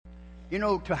You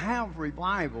know, to have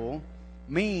revival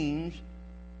means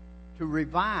to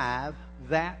revive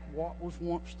that what was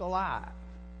once alive.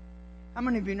 How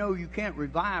many of you know you can't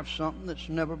revive something that's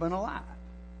never been alive?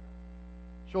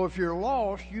 So if you're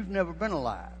lost, you've never been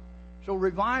alive. So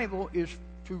revival is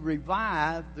to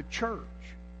revive the church.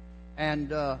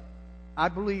 And I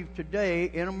believe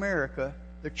today in America,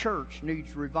 the church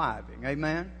needs reviving.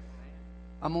 Amen?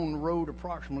 I'm on the road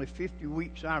approximately 50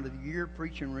 weeks out of the year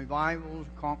preaching revivals,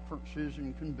 conferences,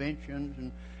 and conventions,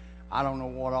 and I don't know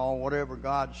whatever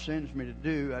God sends me to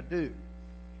do, I do.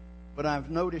 But I've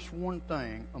noticed one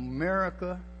thing.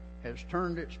 America has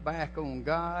turned its back on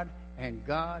God, and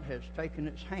God has taken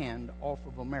its hand off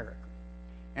of America.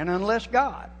 And unless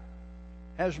God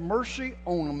has mercy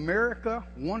on America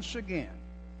once again,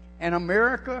 and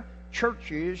America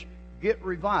churches get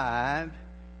revived,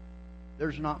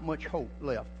 there's not much hope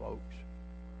left, folks.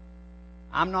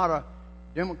 I'm not a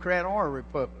Democrat or a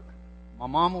Republican. My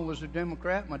mama was a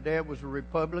Democrat, my dad was a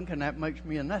Republican, that makes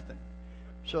me a nothing.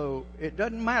 So it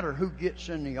doesn't matter who gets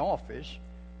in the office.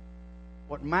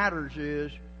 What matters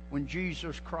is when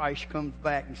Jesus Christ comes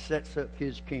back and sets up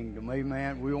His kingdom.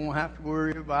 Amen. We won't have to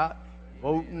worry about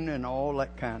voting and all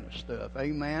that kind of stuff.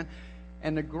 Amen.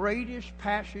 And the greatest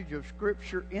passage of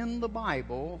Scripture in the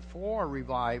Bible for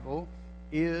revival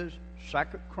is 2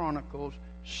 Chronicles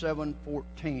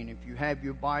 7:14. If you have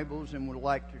your Bibles and would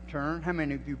like to turn, how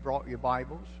many of you brought your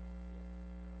Bibles?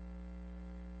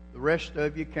 The rest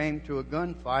of you came to a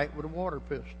gunfight with a water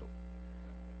pistol.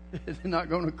 They're not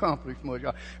going to accomplish much.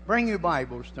 Bring your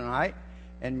Bibles tonight,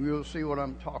 and you'll see what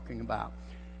I'm talking about.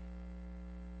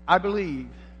 I believe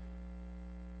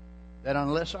that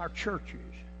unless our churches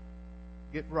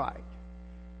get right,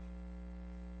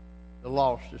 the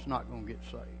lost is not going to get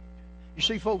saved. You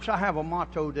see, folks, I have a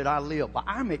motto that I live by.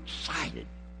 I'm excited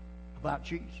about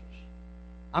Jesus.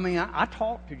 I mean, I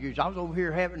talked to Jesus. I was over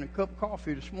here having a cup of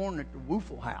coffee this morning at the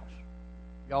Waffle House.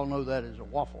 Y'all know that as a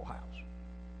Waffle House.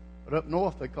 But up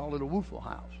north, they call it a Waffle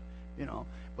House, you know.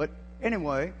 But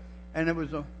anyway, and there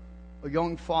was a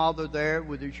young father there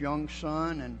with his young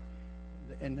son,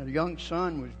 and the young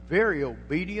son was very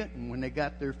obedient. And when they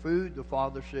got their food, the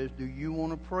father says, "Do you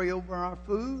want to pray over our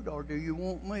food, or do you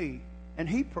want me?" And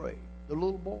he prayed, the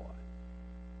little boy.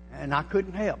 And I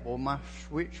couldn't help. Well, my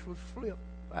switch was flipped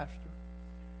faster.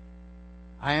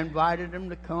 I invited him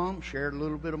to come, shared a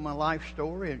little bit of my life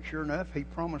story, and sure enough, he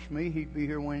promised me he'd be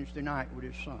here Wednesday night with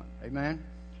his son. Amen?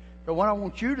 So what I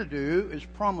want you to do is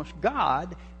promise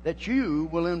God that you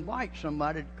will invite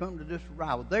somebody to come to this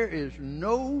revival. There is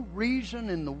no reason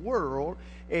in the world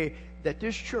that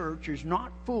this church is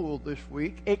not full this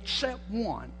week except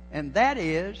one, and that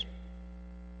is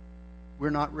we're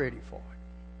not ready for it.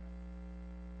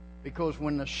 Because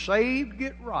when the saved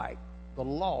get right, the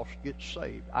lost get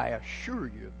saved. I assure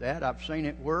you of that. I've seen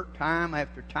it work time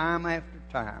after time after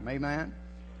time. Amen?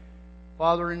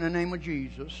 Father, in the name of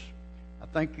Jesus, I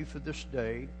thank you for this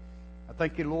day. I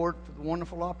thank you, Lord, for the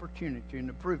wonderful opportunity and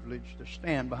the privilege to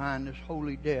stand behind this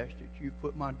holy desk that you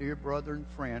put my dear brother and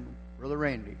friend, Brother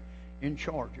Randy, in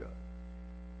charge of.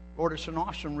 Lord, it's an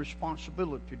awesome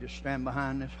responsibility to stand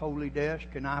behind this holy desk,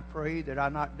 and I pray that I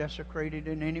not desecrate it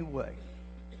in any way.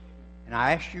 And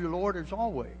I ask you, Lord, as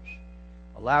always,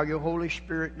 allow your Holy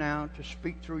Spirit now to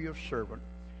speak through your servant.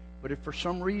 But if for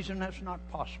some reason that's not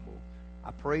possible,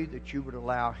 I pray that you would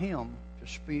allow him to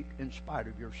speak in spite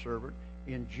of your servant.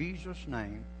 In Jesus'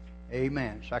 name,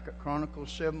 amen. 2 Chronicles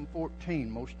 7:14.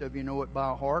 Most of you know it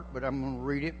by heart, but I'm going to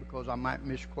read it because I might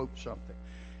misquote something.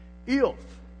 If,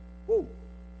 whoo,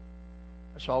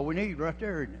 that's all we need right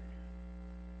there, isn't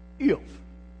it? If.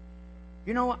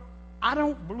 You know, I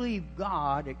don't believe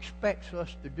God expects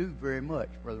us to do very much,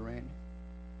 Brother Randy.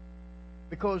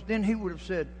 Because then he would have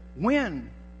said, when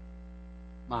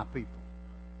my people,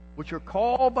 which are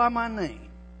called by my name,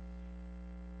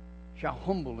 shall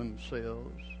humble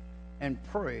themselves and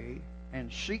pray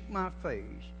and seek my face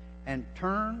and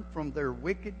turn from their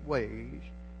wicked ways,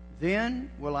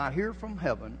 then will I hear from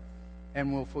heaven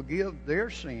and will forgive their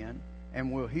sin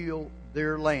and will heal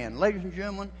their land. Ladies and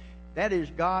gentlemen, that is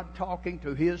God talking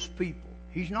to his people.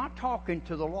 He's not talking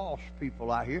to the lost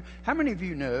people out here. How many of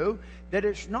you know that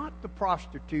it's not the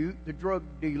prostitute, the drug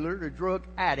dealer, the drug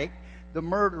addict, the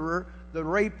murderer, the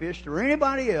rapist, or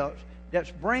anybody else that's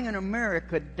bringing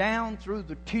America down through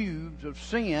the tubes of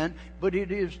sin, but it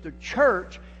is the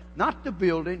church, not the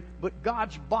building, but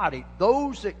God's body.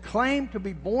 Those that claim to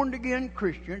be born-again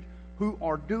Christians who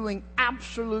are doing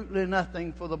absolutely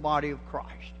nothing for the body of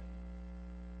Christ.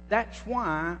 That's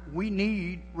why we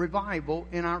need revival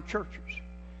in our churches.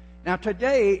 Now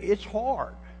today, it's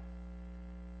hard.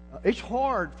 It's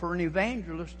hard for an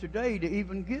evangelist today to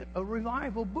even get a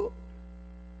revival book.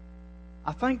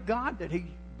 I thank God that He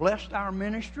blessed our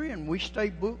ministry and we stay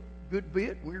booked a good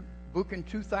bit. We're booking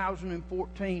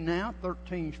 2014 now.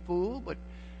 13's full. But,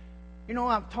 you know,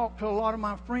 I've talked to a lot of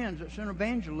my friends that's in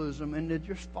evangelism and they're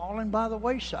just falling by the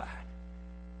wayside.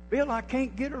 Bill, I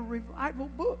can't get a revival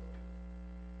book.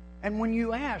 And when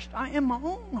you asked, in my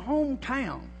own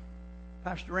hometown,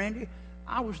 Pastor Randy,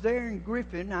 I was there in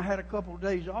Griffin. I had a couple of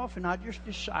days off, and I just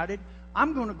decided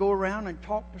I'm going to go around and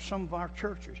talk to some of our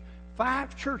churches.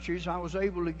 5 churches I was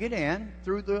able to get in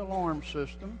through the alarm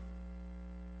system.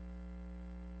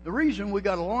 The reason we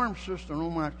got alarm system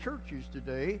on our churches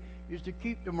today is to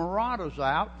keep the marauders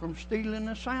out from stealing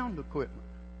the sound equipment.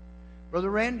 Brother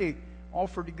Randy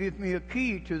offered to give me a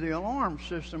key to the alarm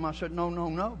system. I said, no,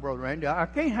 Brother Randy, I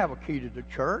can't have a key to the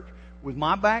church. With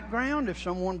my background, if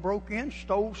someone broke in,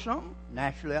 stole something,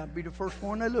 naturally I'd be the first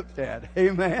one they looked at.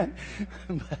 Amen.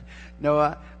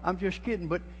 No, I'm just kidding.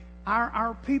 But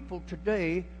our people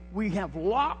today, we have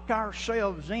locked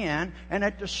ourselves in, and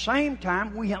at the same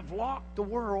time, we have locked the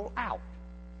world out.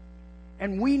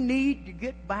 And we need to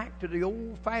get back to the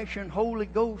old-fashioned Holy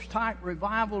Ghost type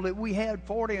revival that we had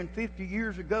 40 and 50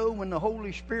 years ago when the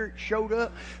Holy Spirit showed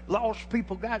up. Lost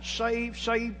people got saved,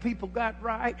 saved people got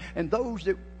right, and those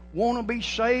that want to be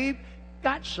saved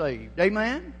got saved.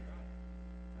 Amen?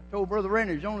 I told Brother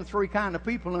Randy there's only 3 kind of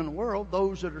people in the world: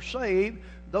 those that are saved,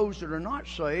 those that are not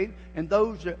saved, and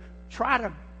those that try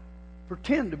to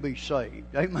pretend to be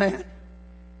saved. Amen?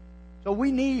 So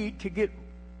we need to get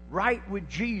right with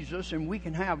Jesus, and we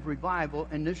can have revival,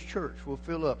 and this church will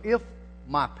fill up. If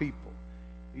my people.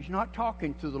 He's not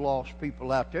talking to the lost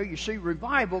people out there. You see,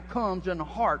 revival comes in the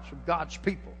hearts of God's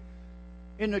people.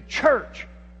 In the church,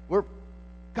 where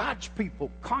God's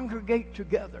people congregate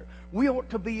together, we ought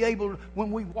to be able,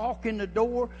 when we walk in the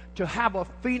door, to have a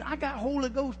feeling. I got Holy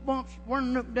Ghost bumps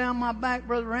running up down my back,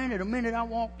 Brother Randy, the minute I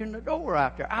walked in the door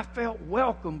out there. I felt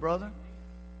welcome, brother.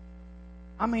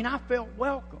 I felt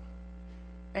welcome.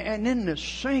 And then the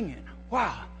singing,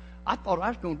 wow, I thought I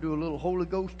was going to do a little Holy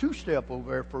Ghost 2-step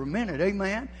over there for a minute,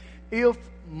 amen. If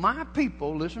my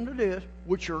people, listen to this,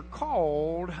 which are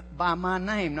called by my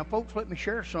name. Now, folks, let me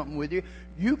share something with you.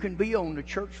 You can be on the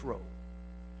church roll.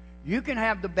 You can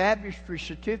have the baptistry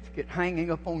certificate hanging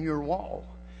up on your wall.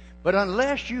 But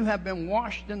unless you have been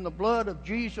washed in the blood of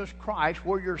Jesus Christ,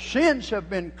 where your sins have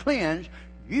been cleansed,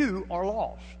 you are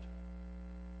lost.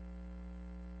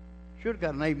 Should have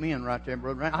got an amen right there,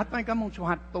 brother. I think I'm going to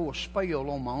have to throw a spell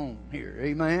on my own here.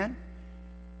 Amen?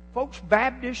 Folks,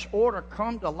 Baptists ought to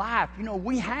come to life. You know,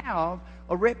 we have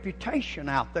a reputation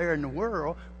out there in the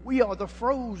world. We are the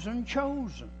frozen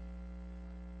chosen.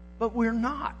 But we're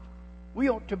not.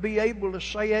 We ought to be able to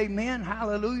say amen,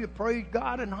 hallelujah, praise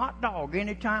God, and hot dog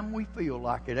anytime we feel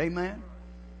like it. Amen?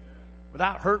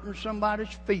 Without hurting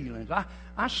somebody's feelings.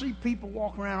 I see people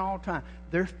walking around all the time.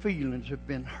 Their feelings have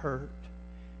been hurt.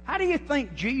 How do you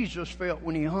think Jesus felt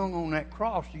when He hung on that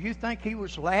cross? Do you think He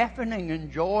was laughing and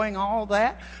enjoying all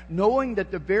that, knowing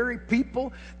that the very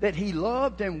people that He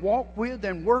loved and walked with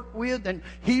and worked with and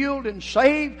healed and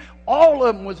saved, all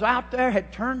of them was out there,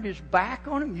 had turned His back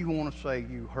on Him? You want to say,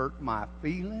 you hurt my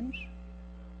feelings?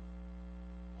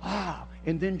 Wow.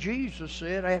 And then Jesus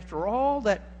said, after all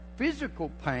that physical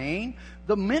pain,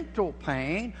 the mental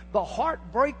pain, the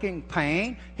heartbreaking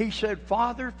pain, He said,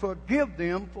 Father, forgive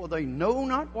them, for they know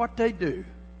not what they do.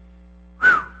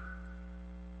 Whew.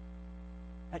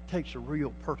 That takes a real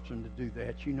person to do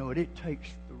that. You know, it takes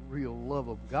the real love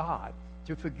of God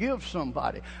to forgive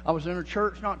somebody. I was in a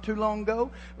church not too long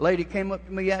ago. A lady came up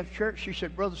to me after church. She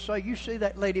said, Brother Say, you see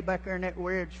that lady back there in that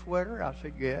red sweater? I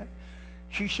said, yeah.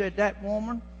 She said, that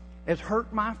woman has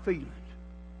hurt my feelings.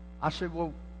 I said,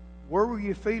 well, where were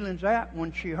your feelings at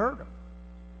when she hurt them?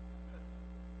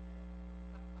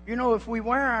 You know, if we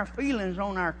wear our feelings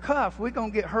on our cuff, we're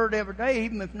going to get hurt every day,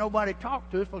 even if nobody talks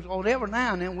to us, because every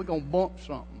now and then we're going to bump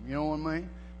something. You know what I mean?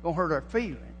 Going to hurt our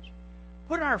feelings.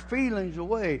 Put our feelings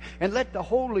away and let the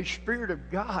Holy Spirit of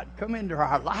God come into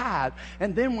our lives.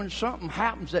 And then when something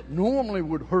happens that normally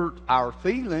would hurt our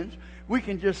feelings, we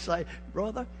can just say,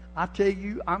 brother, I tell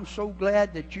you, I'm so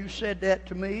glad that you said that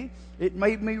to me. It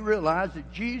made me realize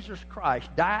that Jesus Christ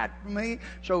died for me,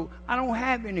 so I don't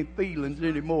have any feelings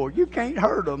anymore. You can't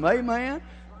hurt them, amen?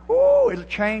 Oh, it'll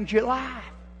change your life.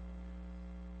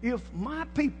 If my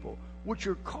people, which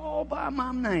are called by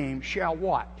my name, shall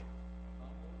what?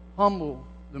 Humble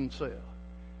themselves.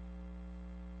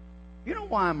 You know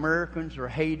why Americans are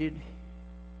hated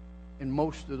in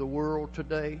most of the world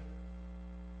today?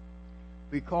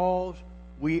 Because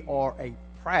we are a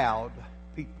proud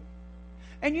people.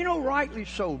 And you know, rightly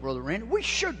so, Brother Randy, we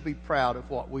should be proud of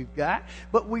what we've got,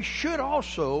 but we should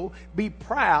also be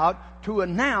proud to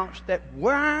announce that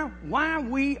why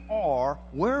we are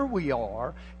where we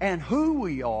are and who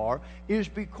we are is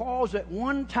because at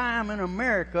one time in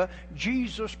America,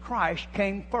 Jesus Christ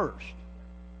came first.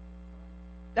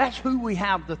 That's who we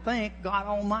have to thank, God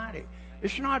Almighty.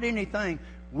 It's not anything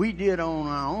we did on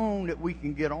our own that we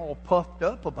can get all puffed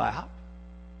up about.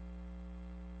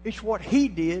 It's what He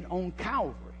did on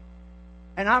Calvary.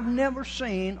 And I've never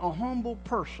seen a humble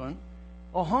person,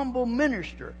 a humble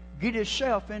minister, get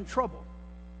himself in trouble.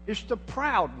 It's the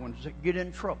proud ones that get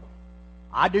in trouble.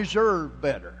 I deserve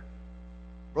better.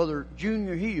 Brother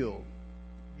Junior Hill,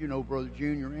 you know Brother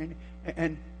Junior, Randy,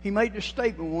 and he made the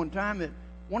statement one time that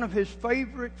one of his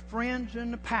favorite friends in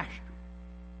the pastor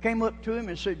came up to him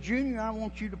and said, Junior, I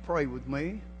want you to pray with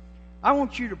me. I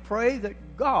want you to pray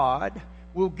that God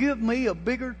will give me a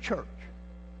bigger church.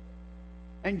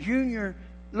 And Junior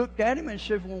looked at him and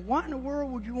said, well, why in the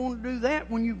world would you want to do that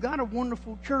when you've got a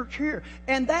wonderful church here?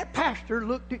 And that pastor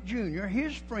looked at Junior,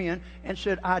 his friend, and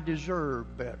said, I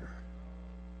deserve better.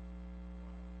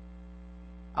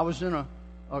 I was in a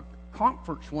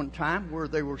conference one time where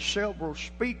there were several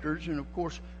speakers, and of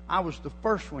course I was the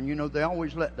first one. You know, they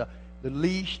always let the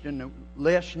least and the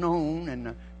less known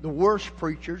and the worst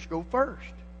preachers go first.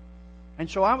 And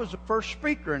so I was the first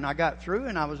speaker, and I got through,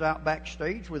 and I was out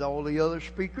backstage with all the other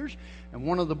speakers, and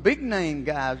one of the big name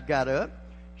guys got up,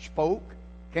 spoke,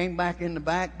 came back in the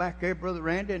back there, Brother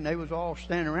Randy, and they was all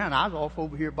standing around. I was off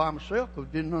over here by myself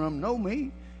because none of them know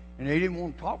me, and they didn't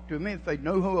want to talk to me. If they'd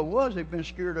know who I was, they'd been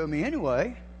scared of me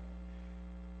anyway.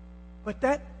 But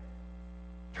that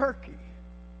turkey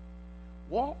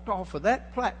walked off of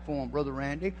that platform, Brother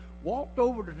Randy, walked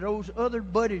over to those other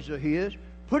buddies of his,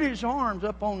 put his arms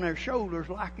up on their shoulders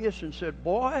like this and said,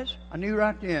 boys, I knew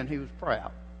right then he was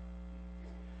proud.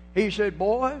 He said,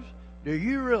 boys, do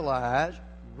you realize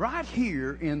right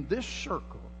here in this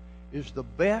circle is the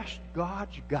best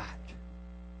God's got?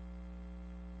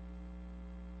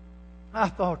 I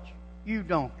thought, you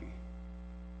donkey.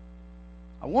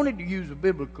 I wanted to use a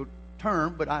biblical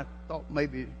term, but I thought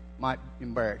maybe it might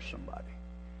embarrass somebody.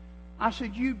 I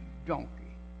said, you donkey.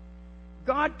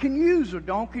 God can use a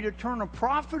donkey to turn a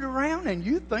prophet around, and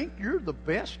you think you're the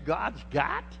best God's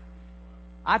got?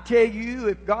 I tell you,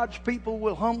 if God's people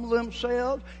will humble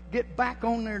themselves, get back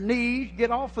on their knees, get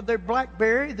off of their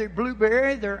blackberry, their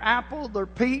blueberry, their apple, their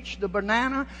peach, the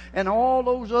banana, and all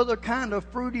those other kind of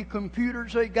fruity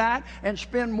computers they got, and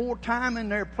spend more time in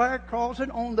their prayer closet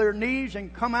on their knees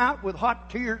and come out with hot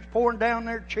tears pouring down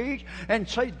their cheeks and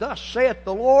say, thus saith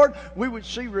the Lord, we would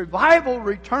see revival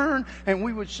return and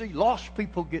we would see lost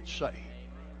people get saved.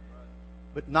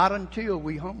 But not until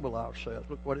we humble ourselves.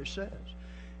 Look what it says.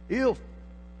 If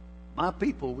my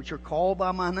people, which are called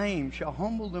by my name, shall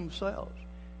humble themselves.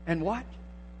 And what?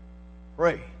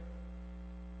 Pray.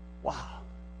 Wow.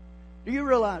 Do you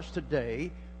realize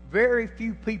today, very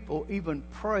few people even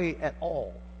pray at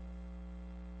all?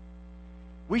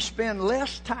 We spend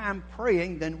less time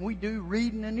praying than we do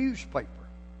reading a newspaper.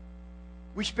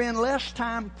 We spend less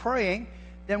time praying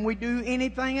than we do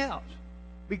anything else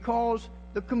because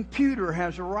the computer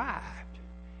has arrived.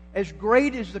 As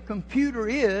great as the computer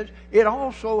is, it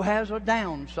also has a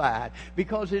downside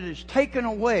because it has taken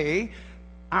away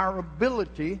our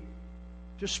ability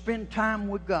to spend time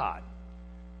with God.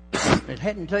 It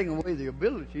hadn't taken away the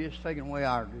ability, it's taken away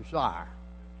our desire.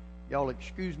 Y'all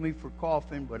excuse me for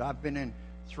coughing, but I've been in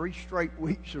 3 straight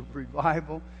weeks of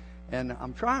revival, and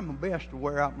I'm trying my best to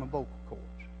wear out my vocal cords.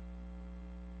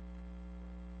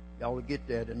 Y'all will get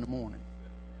that in the morning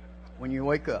when you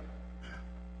wake up.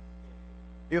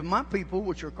 If my people,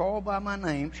 which are called by my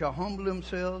name, shall humble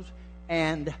themselves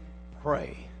and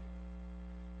pray.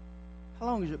 How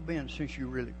long has it been since you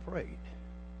really prayed?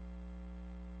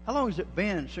 How long has it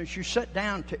been since you sat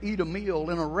down to eat a meal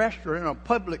in a restaurant, in a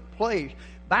public place,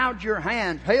 bowed your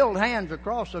hands, held hands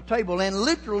across the table, and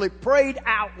literally prayed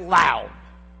out loud?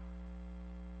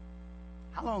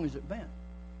 How long has it been?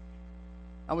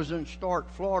 I was in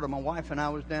Stark, Florida. My wife and I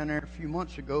was down there a few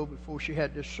months ago before she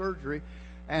had this surgery,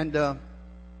 and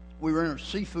we were in a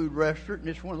seafood restaurant, and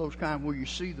it's one of those kind where you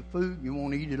see the food and you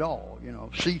want to eat it all, you know,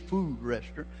 seafood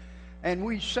restaurant. And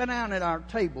we sat down at our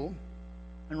table,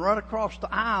 and right across the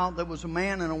aisle there was a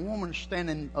man and a woman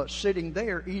sitting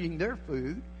there eating their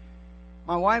food.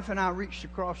 My wife and I reached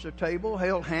across the table,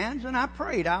 held hands, and I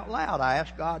prayed out loud. I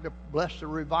asked God to bless the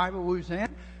revival we was in.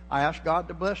 I asked God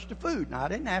to bless the food. Now, I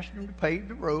didn't ask Him to pave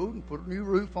the road and put a new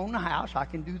roof on the house. I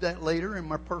can do that later in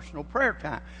my personal prayer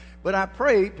time. But I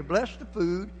prayed to bless the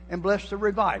food and bless the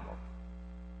revival.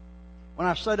 When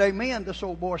I said amen, this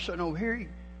old boy sitting over here, he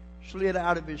slid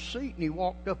out of his seat and he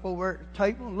walked up over at the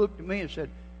table and looked at me and said,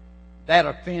 "That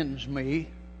offends me."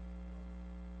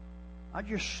 I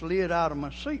just slid out of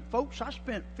my seat. Folks, I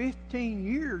spent 15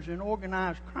 years in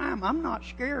organized crime. I'm not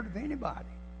scared of anybody.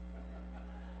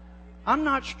 I'm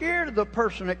not scared of the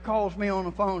person that calls me on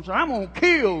the phone and says, "I'm going to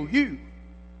kill you."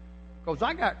 Because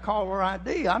I got caller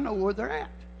ID. I know where they're at.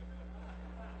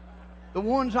 The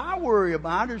ones I worry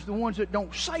about is the ones that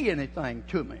don't say anything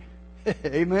to me.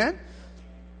 Amen?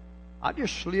 I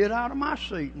just slid out of my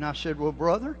seat and I said, "Well,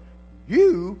 brother,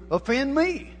 you offend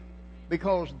me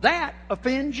because that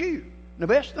offends you. The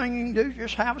best thing you can do is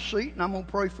just have a seat and I'm going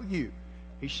to pray for you."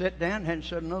 He sat down and hadn't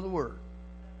said another word.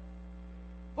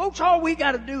 Folks, all we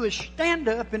got to do is stand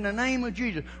up in the name of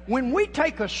Jesus. When we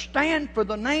take a stand for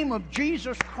the name of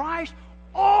Jesus Christ,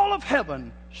 all of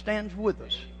heaven stands with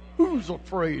us. Who's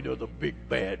afraid of the big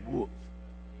bad wolf?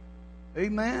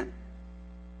 Amen?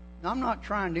 Now, I'm not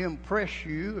trying to impress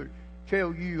you or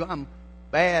tell you I'm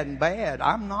bad and bad.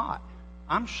 I'm not.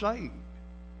 I'm saved.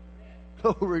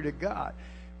 Glory to God.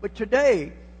 But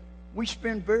today, we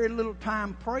spend very little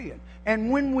time praying.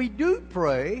 And when we do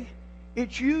pray,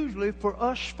 it's usually for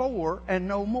us four and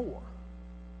no more.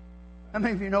 How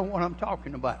many of you know what I'm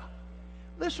talking about?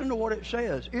 Listen to what it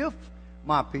says. "If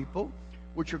my people,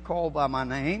 which are called by my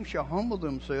name, shall humble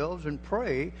themselves and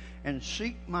pray and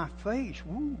seek my face."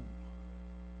 Woo.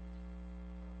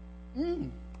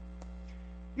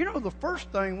 You know, the first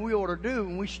thing we ought to do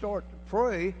when we start to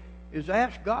pray is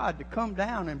ask God to come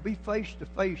down and be face to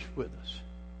face with us.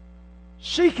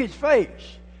 Seek His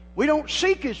face. We don't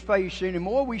seek His face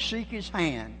anymore. We seek His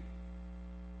hand.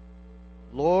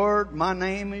 "Lord, my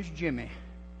name is Jimmy.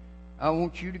 I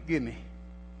want you to give me."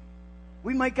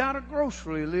 We make out a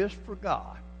grocery list for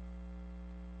God.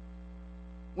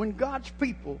 When God's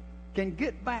people can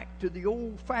get back to the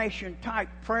old-fashioned type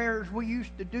prayers we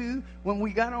used to do when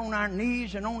we got on our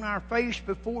knees and on our face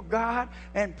before God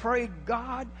and prayed,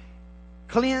 "God,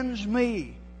 cleanse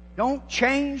me. Don't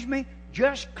change me.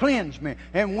 Just cleanse me."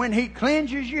 And when He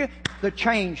cleanses you, the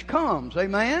change comes.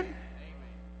 Amen?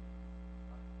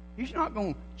 He's not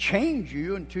going to change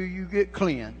you until you get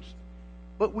cleansed.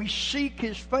 But we seek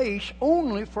His face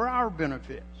only for our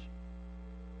benefits.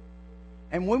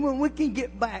 And when we can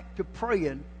get back to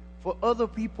praying for other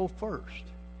people first.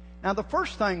 Now, the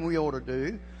first thing we ought to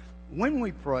do when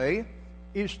we pray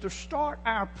is to start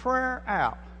our prayer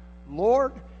out.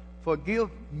 "Lord,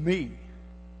 forgive me.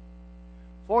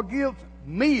 Forgive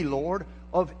me, Lord,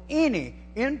 of any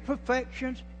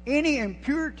imperfections, any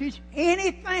impurities,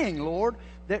 anything, Lord,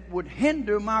 that would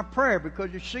hinder my prayer."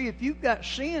 Because you see, if you've got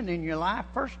sin in your life,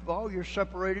 first of all, you're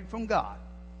separated from God.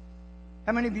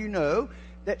 How many of you know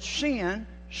that sin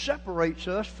separates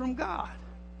us from God?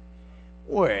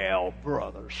 "Well,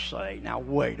 brothers say," now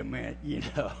wait a minute, you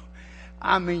know.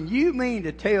 I mean, you mean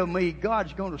to tell me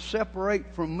God's going to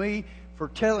separate from me for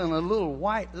telling a little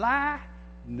white lie?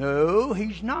 No,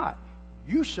 He's not.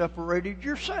 You separated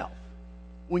yourself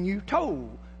when you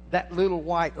told that little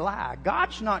white lie.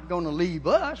 God's not going to leave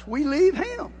us. We leave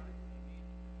Him.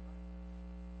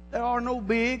 There are no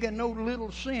big and no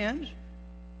little sins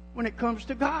when it comes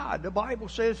to God. The Bible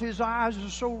says His eyes are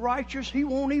so righteous He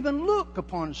won't even look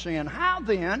upon sin. How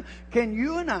then can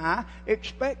you and I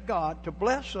expect God to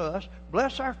bless us,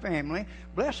 bless our family,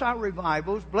 bless our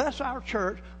revivals, bless our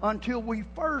church until we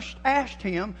first asked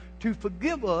Him to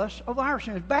forgive us of our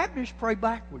sins? Baptists pray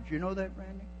backwards. You know that,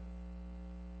 Randy?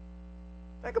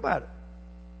 Think about it.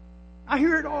 I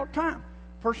hear it all the time.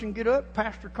 Person get up,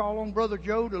 pastor call on Brother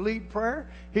Joe to lead prayer.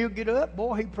 He'll get up,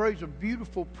 boy, he prays a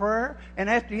beautiful prayer, and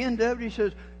at the end of it he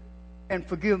says, "And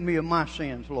forgive me of my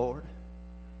sins, Lord."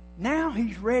 Now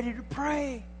he's ready to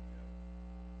pray.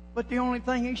 But the only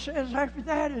thing he says after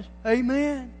that is,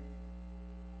 "Amen."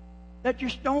 That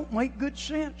just don't make good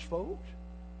sense, folks.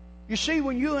 You see,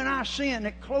 when you and I sin,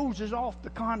 it closes off the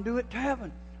conduit to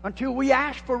heaven. Until we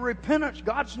ask for repentance,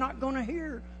 God's not going to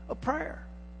hear a prayer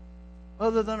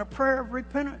other than a prayer of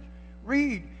repentance.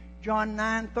 Read John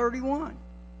 9:31.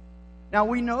 Now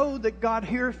we know that God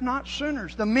heareth not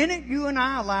sinners. The minute you and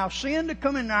I allow sin to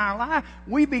come into our life,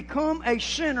 we become a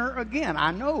sinner again.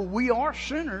 I know we are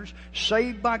sinners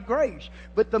saved by grace.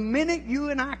 But the minute you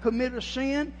and I commit a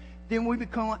sin, then we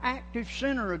become an active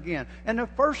sinner again. And the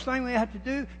first thing we have to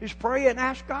do is pray and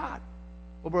ask God.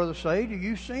 Well, Brother Say, do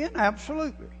you sin?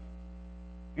 Absolutely.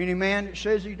 Any man that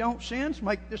says he don't sin,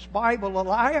 make this Bible a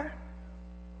liar.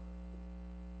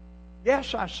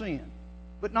 Yes, I sin,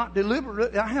 but not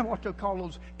deliberately. I have what they call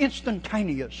those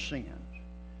instantaneous sins.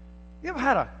 You ever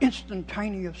had an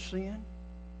instantaneous sin?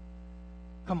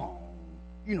 Come on,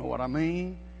 you know what I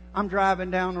mean. I'm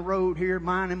driving down the road here,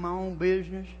 minding my own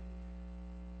business,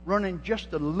 running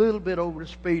just a little bit over the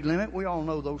speed limit. We all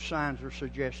know those signs are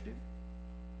suggestive.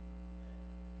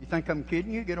 You think I'm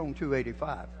kidding you? Get on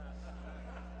 285.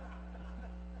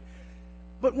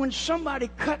 But when somebody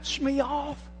cuts me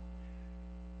off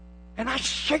and I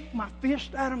shake my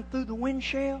fist at them through the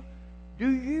windshield, do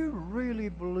you really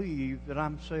believe that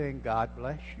I'm saying, God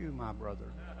bless you, my brother?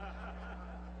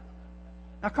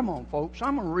 Now, come on, folks.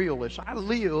 I'm a realist. I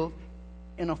live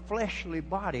in a fleshly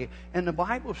body. And the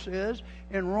Bible says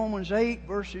in Romans 8,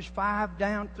 verses 5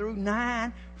 down through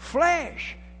 9,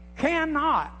 flesh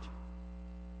cannot.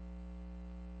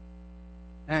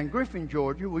 And in Griffin,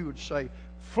 Georgia, we would say,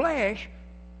 flesh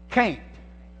can't.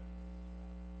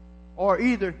 Or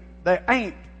either there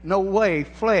ain't no way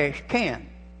flesh can.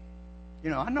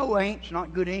 You know, I know ain't's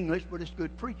not good English, but it's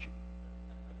good preaching.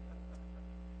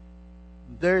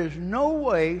 There is no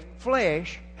way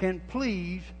flesh can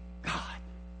please God,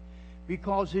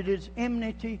 because it is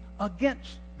enmity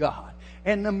against God.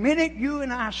 And the minute you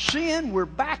and I sin, we're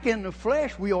back in the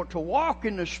flesh. We ought to walk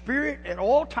in the Spirit at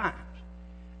all times.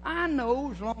 I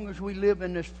know as long as we live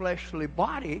in this fleshly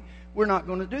body, we're not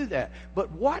going to do that.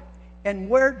 But what and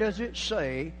where does it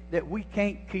say that we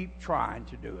can't keep trying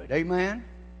to do it? Amen?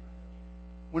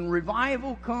 When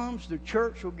revival comes, the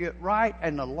church will get right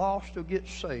and the lost will get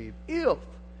saved. If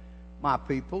my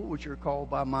people, which are called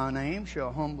by my name,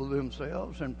 shall humble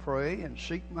themselves and pray and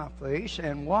seek my face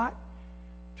and what?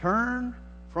 Turn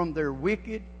from their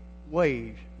wicked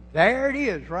ways. There it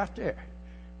is right there.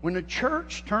 When the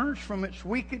church turns from its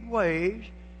wicked ways,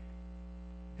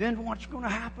 then what's going to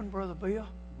happen, Brother Bill?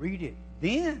 Read it.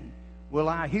 Then will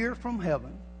I hear from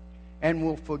heaven and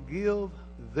will forgive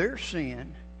their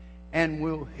sin and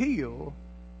will heal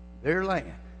their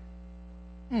land.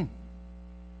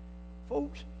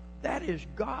 Folks, that is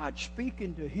God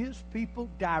speaking to His people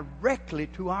directly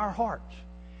to our hearts.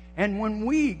 And when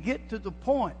we get to the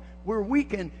point where we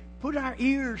can put our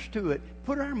ears to it,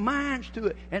 put our minds to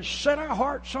it, and set our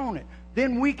hearts on it,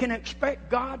 then we can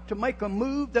expect God to make a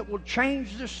move that will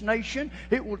change this nation.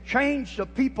 It will change the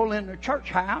people in the church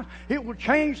house. It will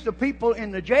change the people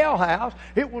in the jailhouse.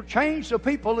 It will change the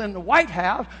people in the White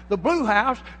House, the Blue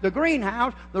House, the Green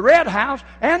House, the Red House,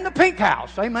 and the Pink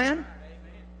House. Amen?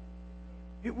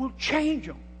 It will change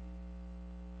them.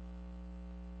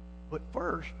 But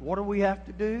first, what do we have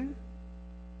to do?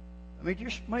 Let me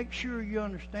just make sure you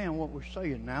understand what we're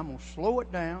saying now. I'm going to slow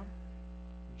it down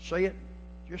and say it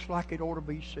just like it ought to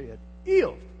be said.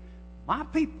 If my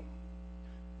people,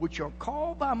 which are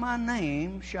called by my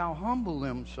name, shall humble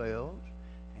themselves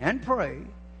and pray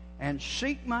and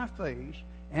seek my face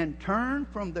and turn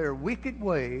from their wicked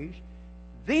ways,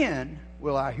 then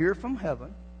will I hear from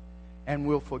heaven and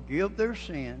will forgive their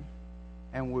sin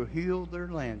and will heal their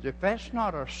lands. If that's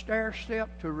not a stair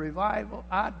step to revival,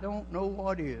 I don't know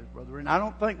what is, brother. And I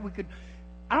don't think we could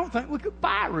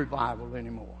buy revival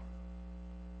anymore.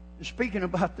 And speaking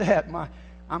about that,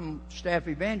 I'm staff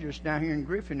evangelist down here in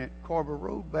Griffin at Carver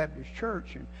Road Baptist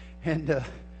Church, and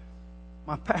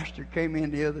my pastor came in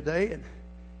the other day and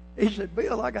he said,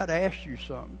 "Bill, I got to ask you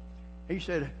something." He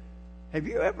said, "Have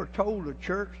you ever told a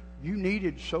church you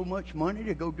needed so much money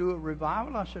to go do a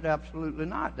revival?" I said, "Absolutely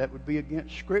not. That would be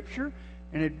against Scripture,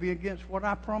 and it'd be against what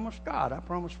I promised God. I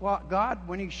promised God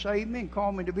when He saved me and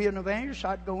called me to be an evangelist,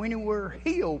 I'd go anywhere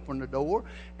He opened the door,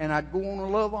 and I'd go on a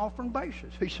love offering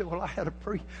basis." He said, "Well, I had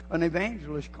an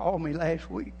evangelist call me last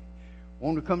week,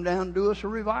 wanted to come down and do us a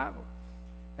revival."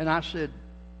 And I said,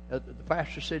 the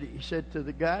pastor said, he said to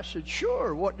the guy, said,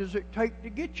 "Sure, what does it take to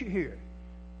get you here?"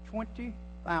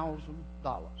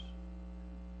 $20,000.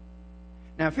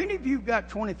 Now, if any of you got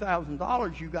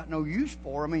 $20,000 you got no use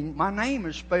for, I mean, my name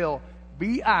is spelled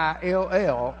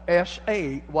Billsaye.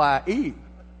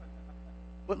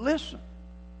 But listen,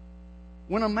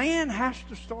 when a man has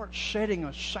to start setting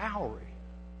a salary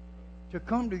to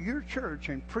come to your church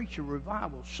and preach a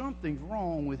revival, something's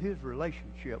wrong with his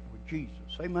relationship with Jesus.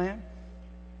 Amen?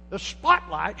 The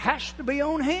spotlight has to be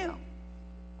on him.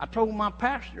 I told my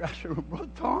pastor, I said, "Well,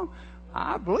 Brother Tom,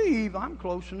 I believe I'm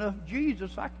close enough to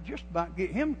Jesus, I could just about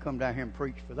get him to come down here and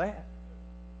preach for that."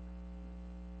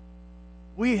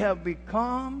 We have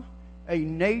become a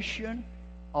nation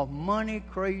of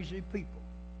money-crazy people.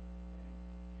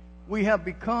 We have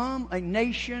become a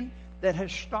nation that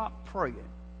has stopped praying.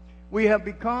 We have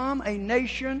become a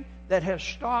nation that has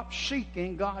stopped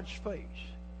seeking God's face.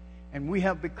 And we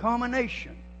have become a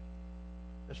nation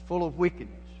that's full of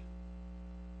wickedness.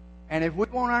 And if we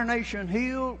want our nation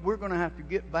healed, we're going to have to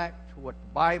get back to what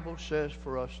the Bible says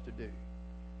for us to do.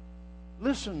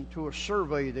 Listen to a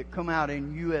survey that come out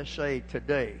in USA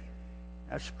Today.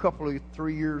 That's a couple of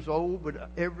 3 years old, but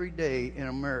every day in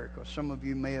America, some of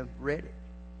you may have read it.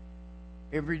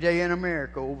 Every day in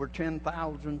America, over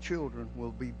 10,000 children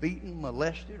will be beaten,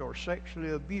 molested, or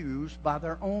sexually abused by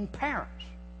their own parents.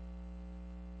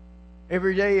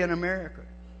 Every day in America,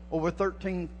 over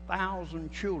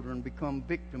 13,000 children become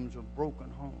victims of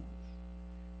broken homes.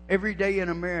 Every day in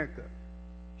America,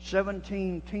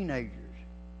 17 teenagers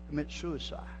commit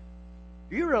suicide.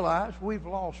 Do you realize we've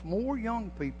lost more young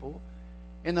people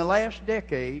in the last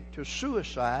decade to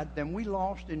suicide than we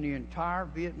lost in the entire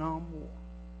Vietnam War?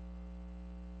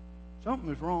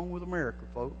 Something is wrong with America,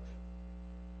 folks.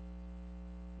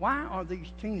 Why are these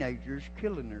teenagers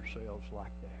killing themselves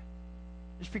like that?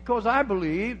 It's because I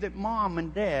believe that mom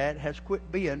and dad has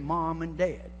quit being mom and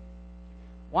dad.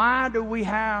 Why do we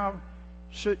have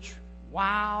such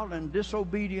wild and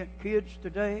disobedient kids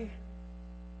today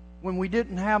when we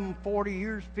didn't have them 40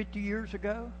 years, 50 years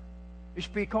ago? It's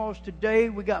because today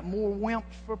we got more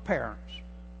wimps for parents.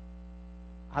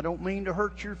 I don't mean to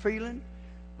hurt your feeling,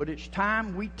 but it's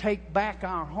time we take back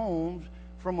our homes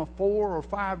from a 4 or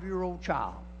 5-year-old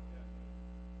child.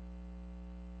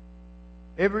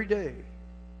 Every day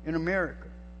in America,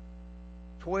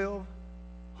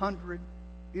 1,200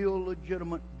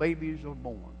 illegitimate babies are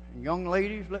born. And young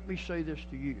ladies, let me say this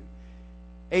to you.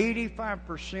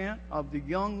 85% of the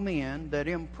young men that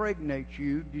impregnate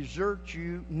you desert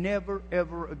you never,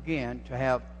 ever again to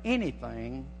have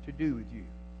anything to do with you.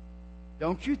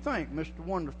 Don't you think Mr.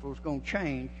 Wonderful is going to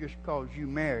change just because you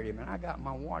married him? And I got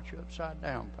my watch upside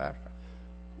down, Pastor.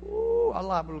 Ooh, I'm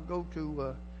liable to go to,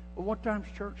 well, what time's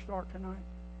church start tonight?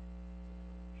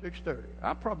 6:30.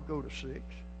 I'll probably go to 6.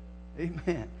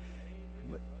 Amen.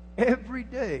 But every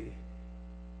day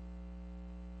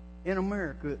in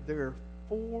America, there are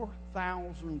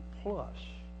 4,000 plus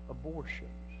abortions.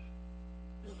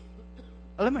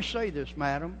 Let me say this,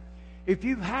 madam. If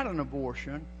you've had an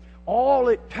abortion, all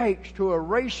it takes to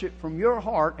erase it from your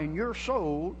heart and your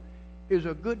soul is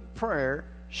a good prayer,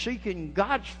 seeking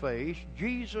God's face,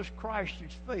 Jesus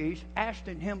Christ's face,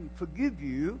 asking Him to forgive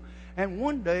you, and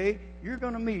one day you're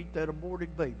going to meet that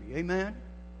aborted baby. Amen?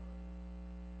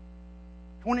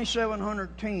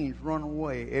 2,700 teens run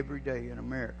away every day in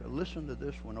America. Listen to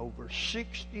this one. Over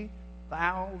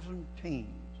 60,000 teens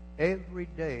every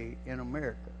day in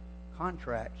America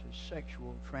contracts a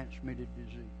sexual transmitted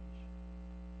disease.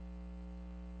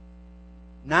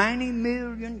 90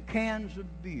 million cans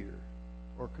of beer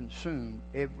are consumed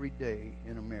every day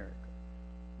in America.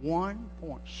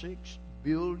 1.6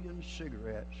 billion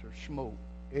cigarettes are smoked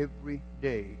every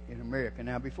day in America.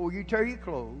 Now, before you tear your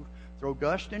clothes, throw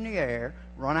dust in the air,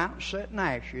 run out and set in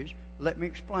ashes, let me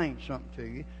explain something to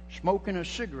you. Smoking a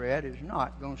cigarette is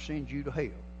not going to send you to hell.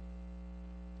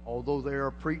 Although there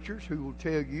are preachers who will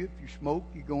tell you if you smoke,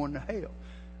 you're going to hell.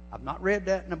 I've not read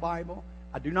that in the Bible.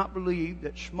 I do not believe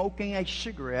that smoking a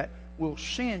cigarette will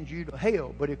send you to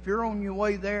hell. But if you're on your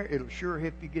way there, it'll sure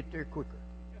help you get there quicker.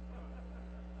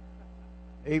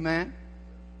 Amen?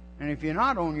 And if you're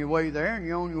not on your way there and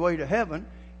you're on your way to heaven,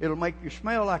 it'll make you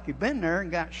smell like you've been there and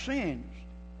got singed.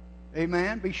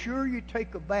 Amen? Be sure you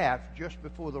take a bath just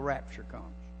before the rapture comes.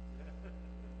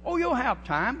 Oh, you'll have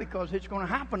time because it's going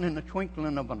to happen in the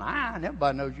twinkling of an eye. And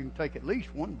everybody knows you can take at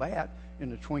least one bath in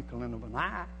the twinkling of an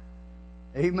eye.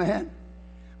 Amen?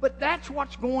 But that's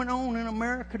what's going on in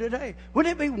America today.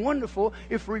 Wouldn't it be wonderful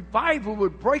if revival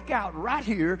would break out right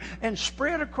here and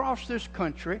spread across this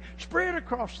country, spread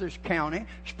across this county,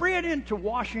 spread into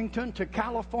Washington, to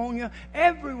California,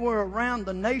 everywhere around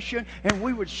the nation, and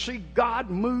we would see God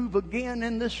move again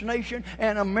in this nation,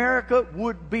 and America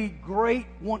would be great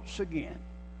once again.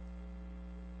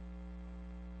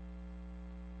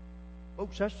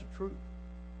 Folks, that's the truth.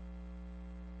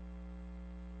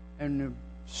 And the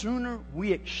sooner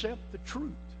we accept the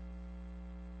truth,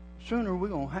 the sooner we're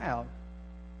going to have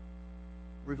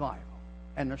revival.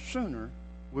 And the sooner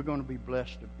we're going to be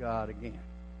blessed of God again.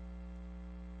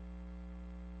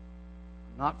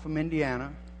 I'm not from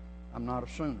Indiana. I'm not a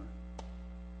Sooner.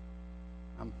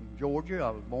 I'm from Georgia.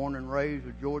 I was born and raised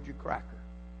a Georgia cracker.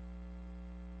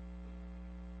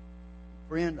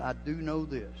 Friend, I do know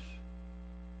this.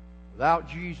 Without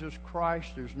Jesus Christ,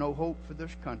 there's no hope for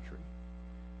this country.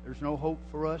 There's no hope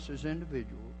for us as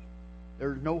individuals.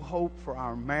 There's no hope for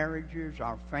our marriages,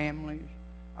 our families,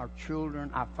 our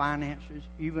children, our finances,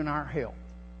 even our health.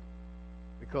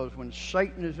 Because when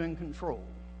Satan is in control,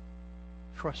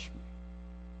 trust me,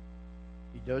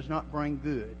 he does not bring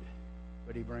good,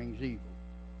 but he brings evil.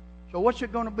 So what's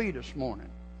it going to be this morning?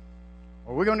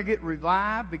 Are we going to get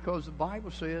revived? Because the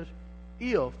Bible says,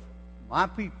 if my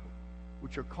people,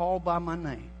 which are called by my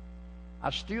name, I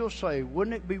still say,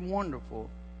 wouldn't it be wonderful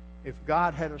if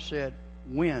God had said,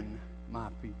 when my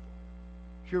people.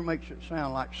 Sure makes it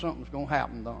sound like something's going to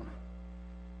happen, don't it?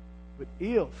 But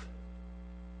if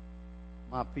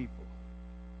my people.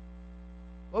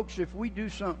 Folks, if we do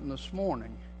something this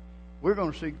morning, we're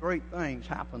going to see great things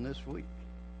happen this week.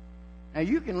 Now,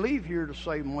 you can leave here the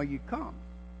same way you come.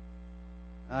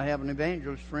 I have an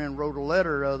evangelist friend wrote a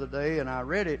letter the other day, and I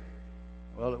read it.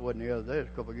 Well, it wasn't the other day. It was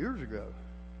a couple of years ago.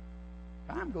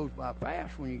 Time goes by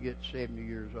fast when you get 70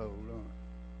 years old, don't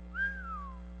it?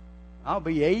 I'll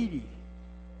be 80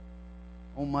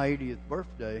 on my 80th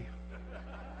birthday.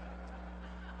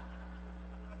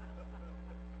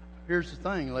 Here's the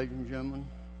thing, ladies and gentlemen.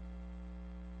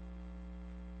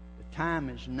 The time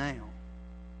is now.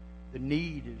 The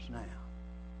need is now.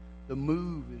 The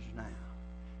move is now.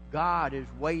 God is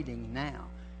waiting now.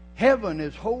 Heaven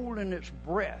is holding its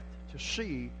breath to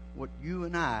see what you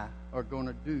and I are going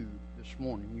to do this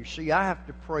morning. You see, I have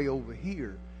to pray over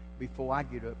here before I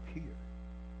get up here.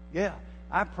 Yeah,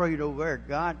 I prayed over there,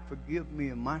 God, forgive me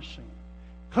of my sin.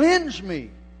 Cleanse me of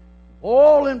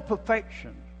all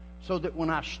imperfections, so that when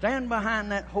I stand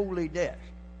behind that holy desk,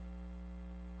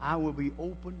 I will be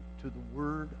open to the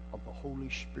word of the Holy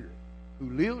Spirit, who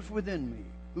lives within me,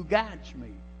 who guides me,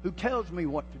 who tells me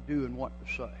what to do and what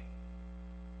to say.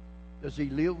 Does he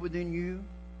live within you?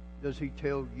 Does he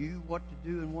tell you what to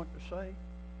do and what to say?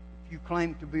 If you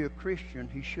claim to be a Christian,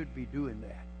 he should be doing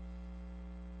that.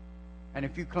 And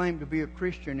if you claim to be a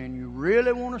Christian and you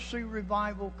really want to see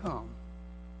revival come,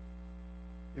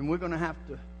 then we're going to have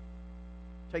to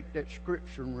take that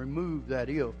scripture and remove that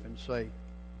if and say,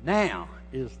 now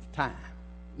is the time.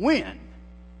 When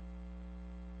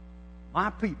my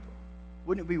people,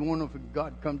 wouldn't it be wonderful if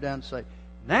God come down and say,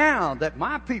 now that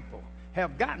my people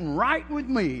have gotten right with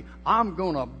me, I'm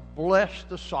going to bless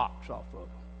the socks off of them.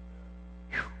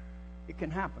 Whew. It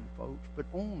can happen, folks, but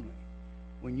only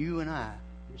when you and I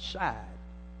decide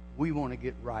we want to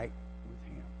get right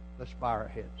with him. Let's bow our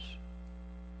heads.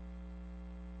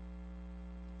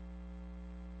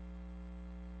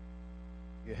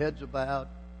 Your heads are bowed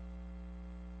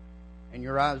and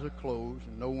your eyes are closed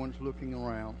and no one's looking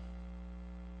around.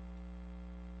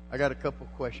 I got a couple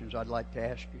of questions I'd like to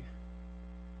ask you.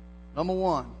 Number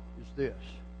one is this.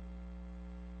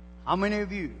 How many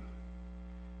of you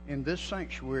in this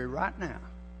sanctuary right now,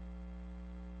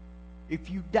 if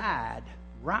you died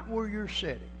right where you're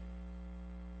sitting,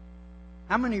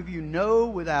 how many of you know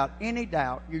without any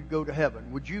doubt you'd go to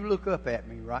heaven? Would you look up at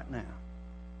me right now?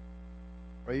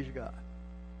 Praise God.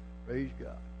 Praise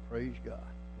God. Praise God.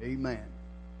 Amen.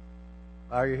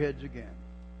 Bow your heads again.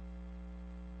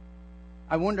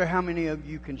 I wonder how many of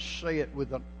you can say it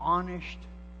with an honest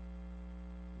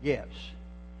yes.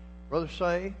 Brother,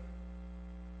 say,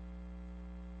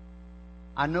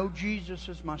 I know Jesus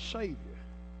is my Savior,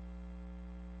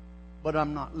 but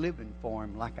I'm not living for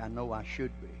him like I know I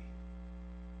should be.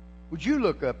 Would you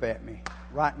look up at me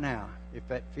right now if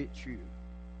that fits you?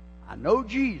 I know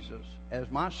Jesus as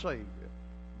my Savior,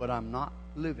 but I'm not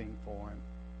living for him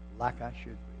like I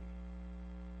should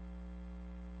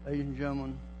be. Ladies and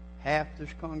gentlemen, half this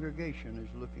congregation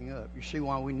is looking up. You see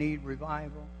why we need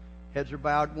revival? Heads are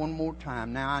bowed one more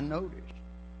time. Now I noticed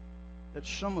that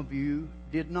some of you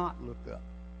did not look up.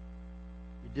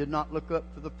 You did not look up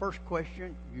for the first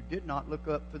question. You did not look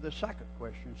up for the second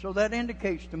question. So that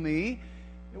indicates to me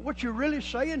that what you're really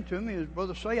saying to me is,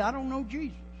 brother, say, I don't know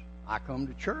Jesus. I come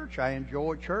to church. I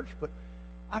enjoy church, but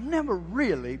I've never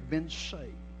really been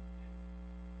saved.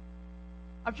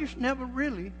 I've just never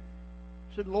really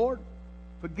said, Lord,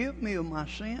 forgive me of my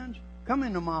sins. Come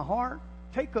into my heart.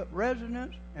 Take up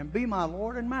residence and be my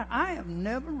Lord and Master. I have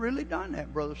never really done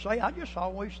that, brother. Say, I just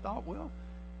always thought, well,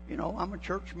 you know, I'm a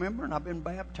church member and I've been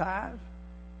baptized,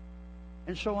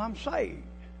 and so I'm saved.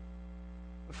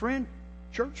 Friend,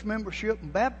 church membership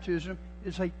and baptism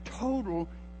is a total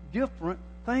different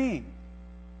thing.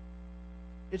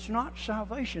 It's not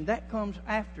salvation. That comes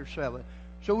after salvation.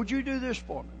 So would you do this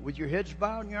for me? With your heads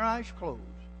bowed and your eyes closed,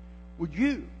 would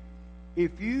you,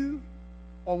 if you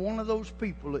are one of those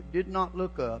people that did not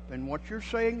look up, and what you're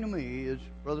saying to me is,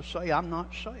 brother, say, I'm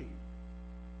not saved.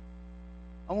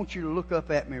 I want you to look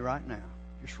up at me right now.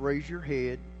 Just raise your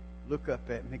head. Look up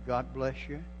at me. God bless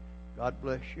you. God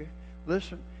bless you.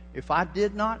 Listen, if I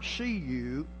did not see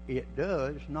you, it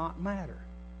does not matter.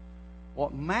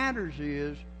 What matters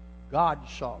is God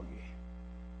saw you.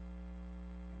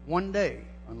 One day,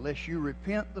 unless you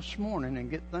repent this morning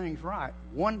and get things right,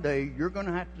 one day you're going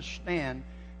to have to stand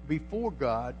before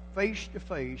God face to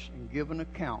face and give an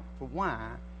account for why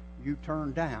you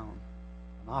turned down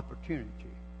an opportunity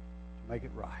to make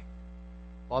it right.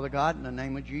 Father God, in the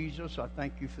name of Jesus, I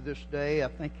thank you for this day. I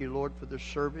thank you, Lord, for this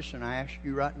service, and I ask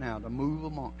you right now to move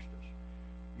amongst us.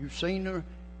 You've seen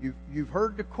you've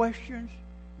heard the questions,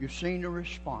 you've seen the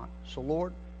response. So,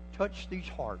 Lord, touch these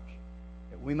hearts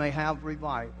that we may have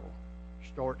revival.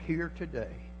 Start here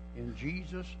today. In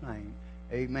Jesus' name,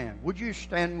 amen. Would you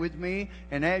stand with me?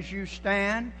 And as you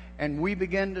stand and we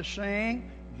begin to sing,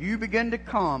 you begin to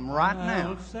come right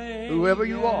now. Whoever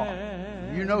you are,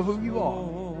 you know who you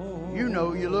are. You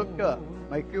know you looked up.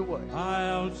 Make your way.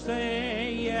 I'll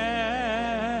say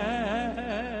yes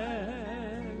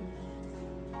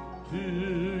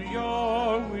to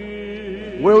your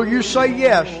will. Will you say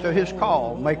yes to His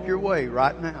call? Make your way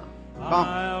right now. Come.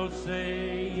 I'll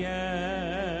say yes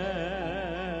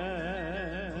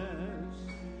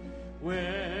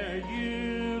where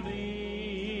you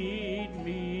lead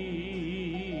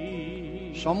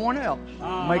me. Someone else.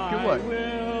 Make your way. I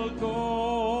will go.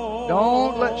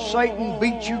 Don't let Satan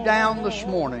beat you down this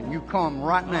morning. You come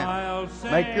right now.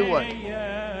 Make your way.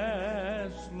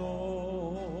 Yes,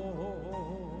 Lord.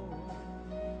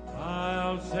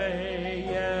 I'll say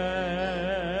yes.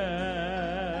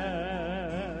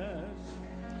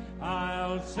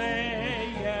 I'll say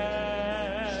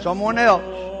yes. Someone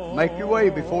else. Make your way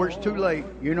before it's too late.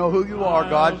 You know who you are.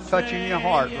 God's touching your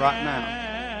heart right now.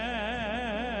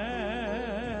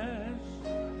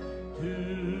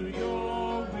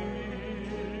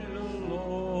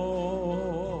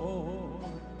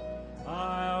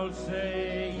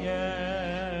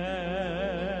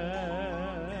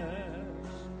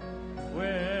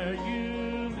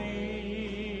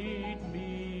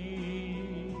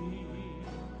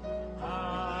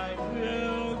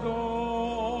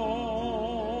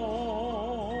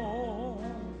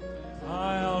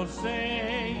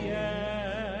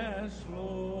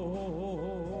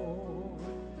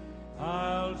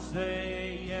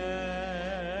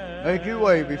 Make your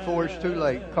way before it's too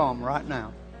late. Come right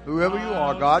now. Whoever you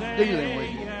are, God's dealing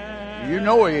with you. You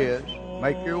know He is.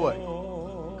 Make your way.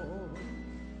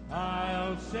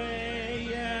 I'll say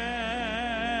yes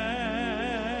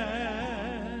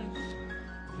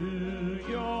to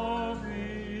your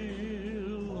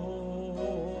will,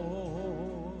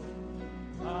 Lord.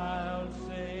 I'll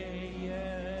say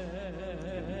yes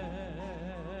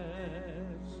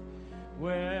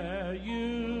where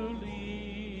you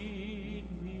lead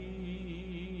me.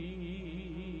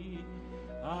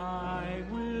 I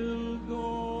will go.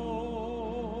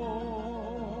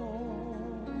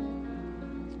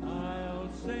 I'll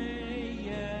say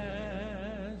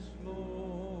yes,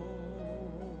 Lord.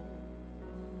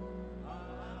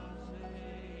 I'll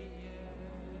say yes.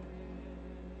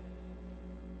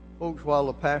 Folks, while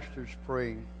the pastor's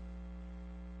praying,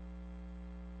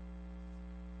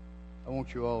 I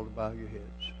want you all to bow your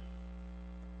heads.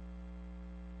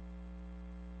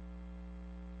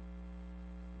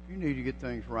 If you need to get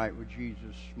things right with Jesus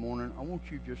this morning, I want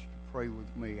you just to pray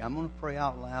with me. I'm going to pray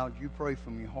out loud. You pray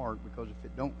from your heart, because if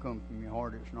it don't come from your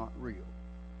heart, it's not real.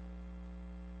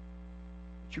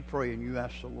 But you pray and you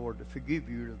ask the Lord to forgive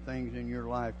you the things in your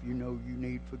life you know you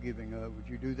need forgiving of. Would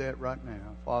you do that right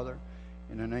now? Father,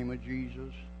 in the name of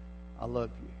Jesus, I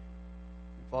love you.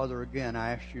 Father, again,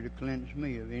 I ask you to cleanse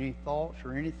me of any thoughts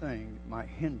or anything that might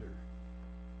hinder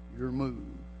your move.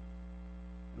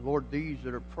 Lord, these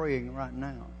that are praying right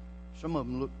now, some of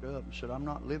them looked up and said, I'm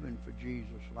not living for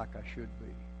Jesus like I should be.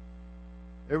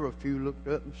 There were a few looked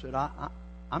up and said,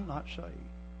 I'm not saved.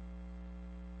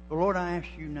 But Lord, I ask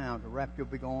you now to wrap your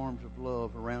big arms of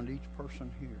love around each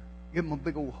person here. Give them a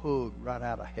big old hug right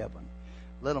out of heaven.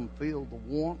 Let them feel the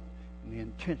warmth and the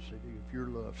intensity of your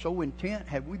love. So intent,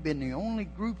 had we been the only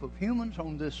group of humans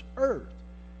on this earth,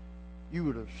 you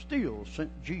would have still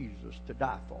sent Jesus to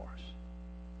die for us.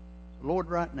 Lord,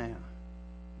 right now,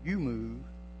 you move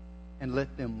and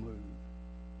let them move.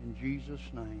 In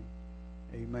Jesus' name,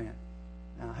 amen.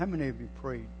 Now, how many of you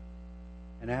prayed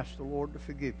and asked the Lord to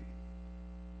forgive you?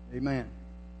 Amen.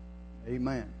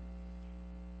 Amen.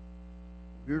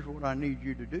 Here's what I need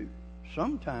you to do.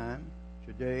 Sometime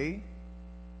today,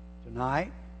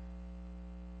 tonight,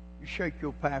 you shake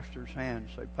your pastor's hand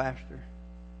and say, Pastor,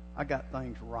 I got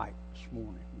things right this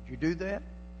morning. Would you do that?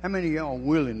 How many of y'all are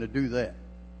willing to do that?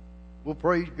 Well,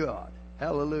 praise God.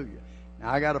 Hallelujah.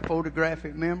 Now, I got a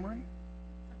photographic memory.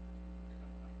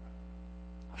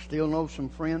 I still know some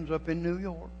friends up in New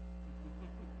York.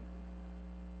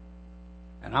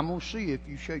 And I'm going to see if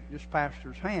you shake this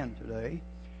pastor's hand today.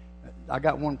 I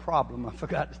got one problem. I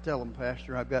forgot to tell him,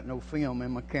 Pastor, I've got no film in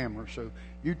my camera. So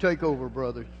you take over,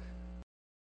 brother.